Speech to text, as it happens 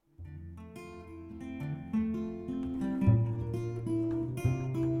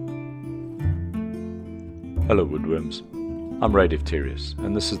Hello Woodworms, I'm Ray Defterius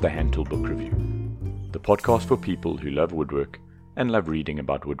and this is the Hand Tool Book Review, the podcast for people who love woodwork and love reading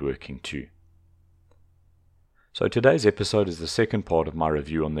about woodworking too. So today's episode is the second part of my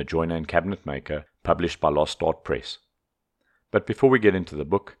review on the Joiner and Cabinet Maker published by Lost Art Press. But before we get into the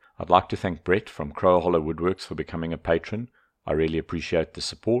book, I'd like to thank Brett from Crow Hollow Woodworks for becoming a patron. I really appreciate the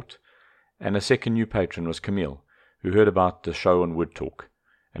support. And a second new patron was Camille, who heard about the show on Wood Talk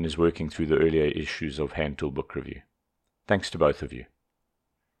and is working through the earlier issues of Hand Tool Book Review. Thanks to both of you.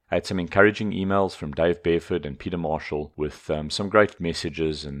 I had some encouraging emails from Dave Bareford and Peter Marshall with some great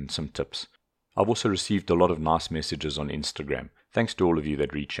messages and some tips. I've also received a lot of nice messages on Instagram. Thanks to all of you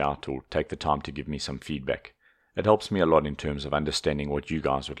that reach out or take the time to give me some feedback. It helps me a lot in terms of understanding what you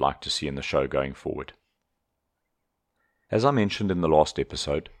guys would like to see in the show going forward. As I mentioned in the last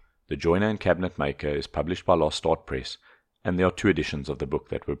episode, The Joiner and Cabinet Maker is published by Lost Art Press, and there are two editions of the book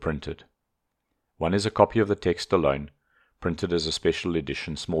that were printed. One is a copy of the text alone, printed as a special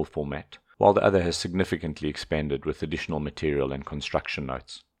edition small format, while the other has significantly expanded with additional material and construction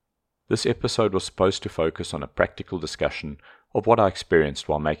notes. This episode was supposed to focus on a practical discussion of what I experienced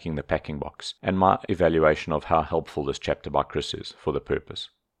while making the packing box, and my evaluation of how helpful this chapter by Chris is for the purpose.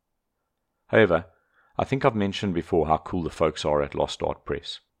 However, I think I've mentioned before how cool the folks are at Lost Art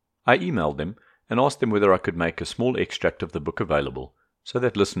Press. I emailed them and asked them whether I could make a small extract of the book available so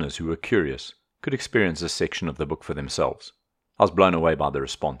that listeners who were curious could experience this section of the book for themselves. I was blown away by the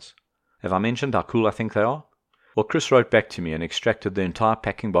response. Have I mentioned how cool I think they are? Well, Chris wrote back to me and extracted the entire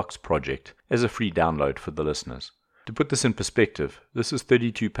packing box project as a free download for the listeners. To put this in perspective, this is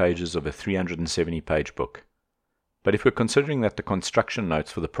 32 pages of a 370-page book. But if we're considering that the construction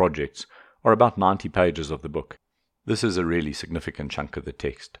notes for the projects are about 90 pages of the book, this is a really significant chunk of the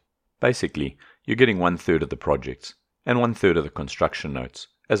text. Basically, you're getting 1/3 of the projects and 1/3 of the construction notes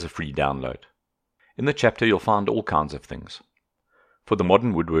as a free download. In the chapter you'll find all kinds of things. For the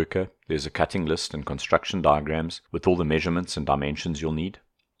modern woodworker, there's a cutting list and construction diagrams with all the measurements and dimensions you'll need.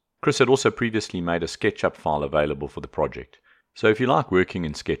 Chris had also previously made a SketchUp file available for the project, so if you like working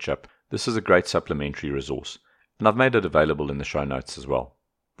in SketchUp, this is a great supplementary resource, and I've made it available in the show notes as well.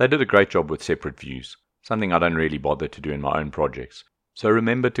 They did a great job with separate views, something I don't really bother to do in my own projects, so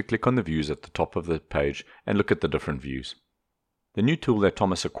remember to click on the views at the top of the page and look at the different views. The new tool that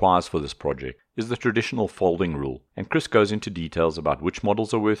Thomas acquires for this project is the traditional folding rule, and Chris goes into details about which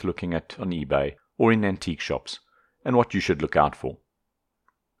models are worth looking at on eBay or in antique shops, and what you should look out for.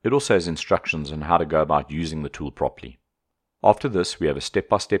 It also has instructions on how to go about using the tool properly. After this, we have a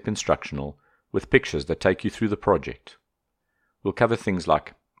step-by-step instructional with pictures that take you through the project. We'll cover things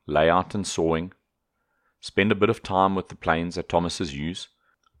like layout and sawing, spend a bit of time with the planes that Thomas's use.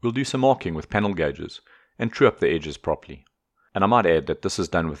 We'll do some marking with panel gauges and true up the edges properly. And I might add that this is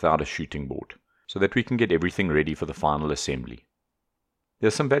done without a shooting board, so that we can get everything ready for the final assembly.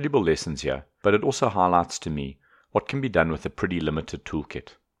 There's some valuable lessons here, but it also highlights to me what can be done with a pretty limited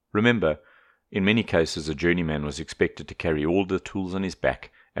toolkit. Remember, in many cases a journeyman was expected to carry all the tools on his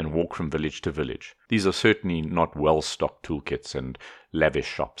back and walk from village to village. These are certainly not well-stocked toolkits and lavish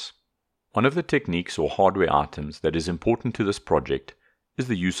shops. One of the techniques or hardware items that is important to this project is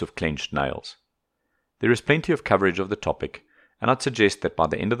the use of clenched nails. There is plenty of coverage of the topic, and I'd suggest that by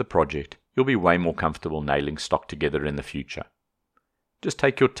the end of the project, you'll be way more comfortable nailing stock together in the future. Just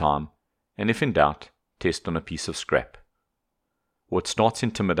take your time, and if in doubt, test on a piece of scrap. What starts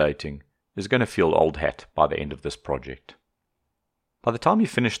intimidating is going to feel old hat by the end of this project. By the time you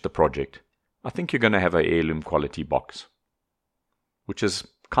finish the project, I think you're going to have an heirloom quality box, which is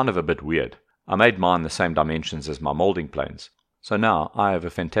kind of a bit weird. I made mine the same dimensions as my molding planes, so now I have a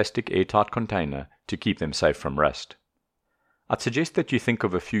fantastic airtight container to keep them safe from rust. I'd suggest that you think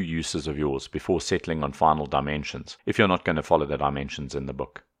of a few uses of yours before settling on final dimensions, if you're not going to follow the dimensions in the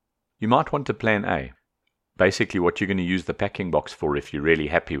book. You might want a plan A, basically what you're going to use the packing box for if you're really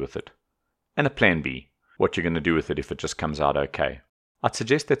happy with it, and a plan B, what you're going to do with it if it just comes out okay. I'd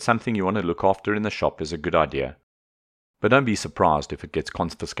suggest that something you want to look after in the shop is a good idea, but don't be surprised if it gets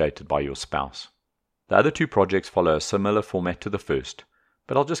confiscated by your spouse. The other two projects follow a similar format to the first,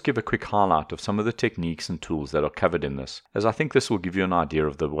 but I'll just give a quick highlight of some of the techniques and tools that are covered in this, as I think this will give you an idea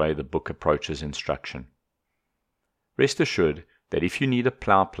of the way the book approaches instruction. Rest assured that if you need a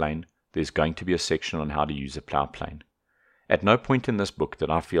plough plane, there's going to be a section on how to use a plough plane. At no point in this book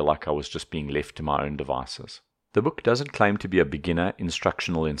did I feel like I was just being left to my own devices. The book doesn't claim to be a beginner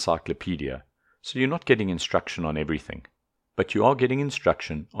instructional encyclopedia, so you're not getting instruction on everything. But you are getting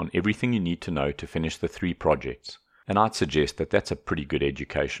instruction on everything you need to know to finish the 3 projects, and I'd suggest that that's a pretty good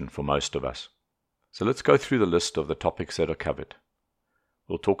education for most of us. So let's go through the list of the topics that are covered.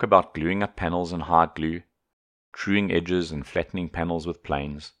 We'll talk about gluing up panels and hide glue, truing edges and flattening panels with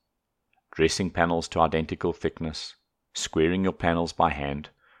planes, dressing panels to identical thickness, squaring your panels by hand,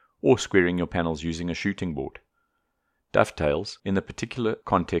 or squaring your panels using a shooting board. Dovetails, in the particular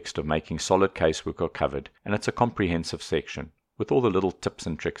context of making solid casework, are covered, and it's a comprehensive section, with all the little tips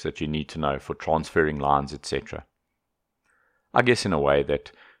and tricks that you need to know for transferring lines, etc. I guess in a way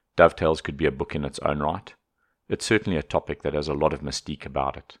that Dovetails could be a book in its own right. It's certainly a topic that has a lot of mystique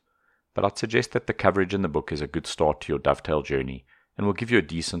about it, but I'd suggest that the coverage in the book is a good start to your dovetail journey and will give you a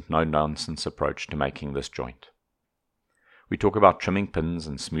decent, no-nonsense approach to making this joint. We talk about trimming pins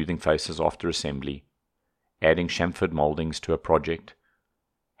and smoothing faces after assembly, adding chamfered mouldings to a project,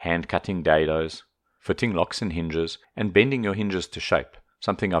 hand-cutting dados, fitting locks and hinges, and bending your hinges to shape,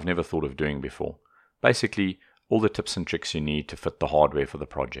 something I've never thought of doing before. Basically, all the tips and tricks you need to fit the hardware for the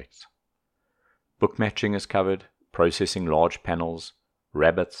projects. Book matching is covered, processing large panels,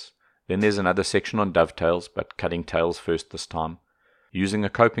 rabbets. Then there's another section on dovetails, but cutting tails first this time, using a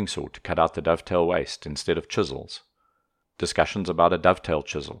coping saw to cut out the dovetail waste instead of chisels, discussions about a dovetail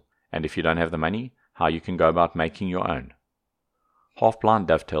chisel, and if you don't have the money, how you can go about making your own. Half-blind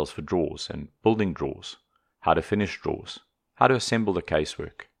dovetails for drawers and building drawers, how to finish drawers, how to assemble the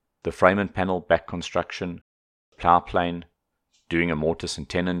casework, the frame and panel back construction, plow plane, doing a mortise and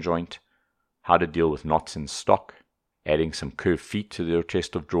tenon joint, how to deal with knots in stock, adding some curved feet to your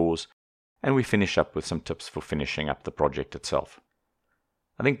chest of drawers, and we finish up with some tips for finishing up the project itself.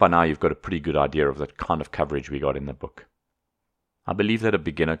 I think by now you've got a pretty good idea of the kind of coverage we got in the book. I believe that a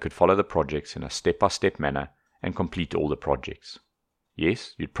beginner could follow the projects in a step-by-step manner and complete all the projects.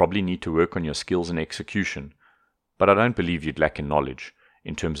 Yes, you'd probably need to work on your skills and execution, but I don't believe you'd lack in knowledge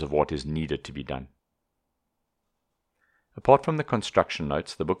in terms of what is needed to be done. Apart from the construction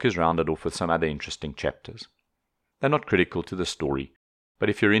notes, the book is rounded off with some other interesting chapters. They're not critical to the story, but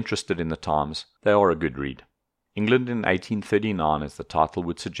if you're interested in the times, they are a good read. England in 1839, as the title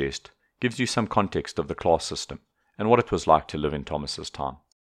would suggest, gives you some context of the class system and what it was like to live in Thomas's time.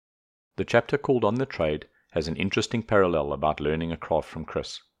 The chapter called On the Trade has an interesting parallel about learning a craft from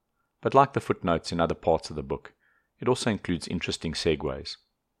Chris, but like the footnotes in other parts of the book, it also includes interesting segues.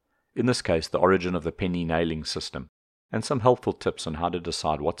 In this case, the origin of the penny nailing system, and some helpful tips on how to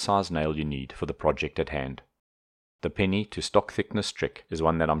decide what size nail you need for the project at hand. The penny to stock thickness trick is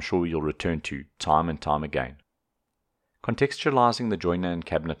one that I'm sure you'll return to time and time again. Contextualizing the joiner and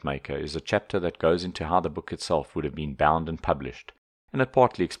cabinet maker is a chapter that goes into how the book itself would have been bound and published, and it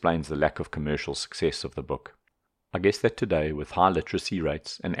partly explains the lack of commercial success of the book. I guess that today, with high literacy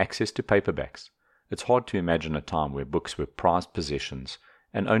rates and access to paperbacks, it's hard to imagine a time where books were prized possessions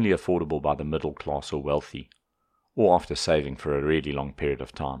and only affordable by the middle class or wealthy, or after saving for a really long period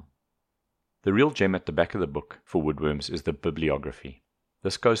of time. The real gem at the back of the book for woodworms is the bibliography.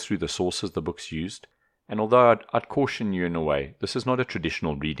 This goes through the sources the book's used, and although I'd caution you in a way, this is not a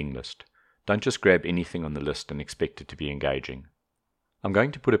traditional reading list. Don't just grab anything on the list and expect it to be engaging. I'm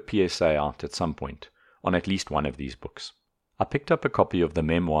going to put a PSA out at some point on at least one of these books. I picked up a copy of The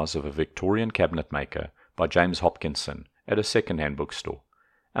Memoirs of a Victorian Cabinet Maker by James Hopkinson at a second-hand bookstore,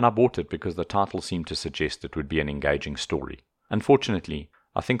 and I bought it because the title seemed to suggest it would be an engaging story. Unfortunately,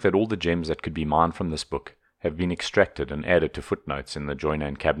 I think that all the gems that could be mined from this book have been extracted and added to footnotes in The Joiner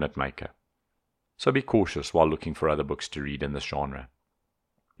and Cabinet Maker. So be cautious while looking for other books to read in this genre.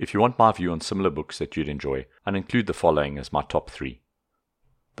 If you want my view on similar books that you'd enjoy, I'll include the following as my top 3.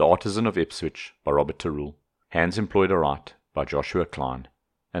 The Artisan of Ipswich by Robert Terrell, Hands Employed Aright by Joshua Klein,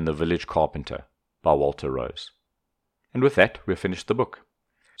 and The Village Carpenter by Walter Rose. And with that, we've finished the book.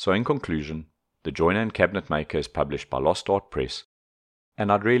 So in conclusion, The Joiner and Cabinet Maker is published by Lost Art Press,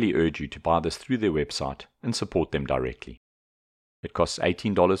 and I'd really urge you to buy this through their website and support them directly. It costs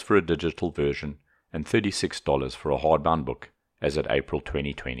 $18 for a digital version and $36 for a hardbound book as at April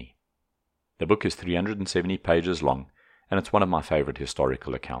 2020. The book is 370 pages long, and it's one of my favorite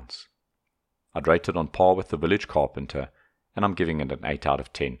historical accounts. I'd rate it on par with The Village Carpenter, and I'm giving it an 8 out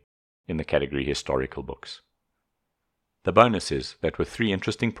of 10 in the category Historical Books. The bonus is that with 3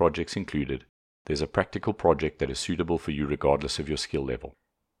 interesting projects included, there's a practical project that is suitable for you regardless of your skill level.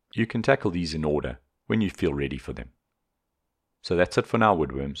 You can tackle these in order when you feel ready for them. So that's it for now,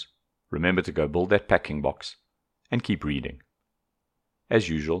 woodworms. Remember to go build that packing box and keep reading. As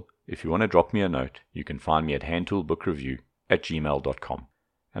usual, if you want to drop me a note, you can find me at handtoolbookreview@gmail.com,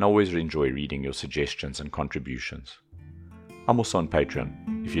 and I always enjoy reading your suggestions and contributions. I'm also on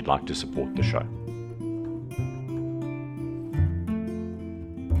Patreon if you'd like to support the show.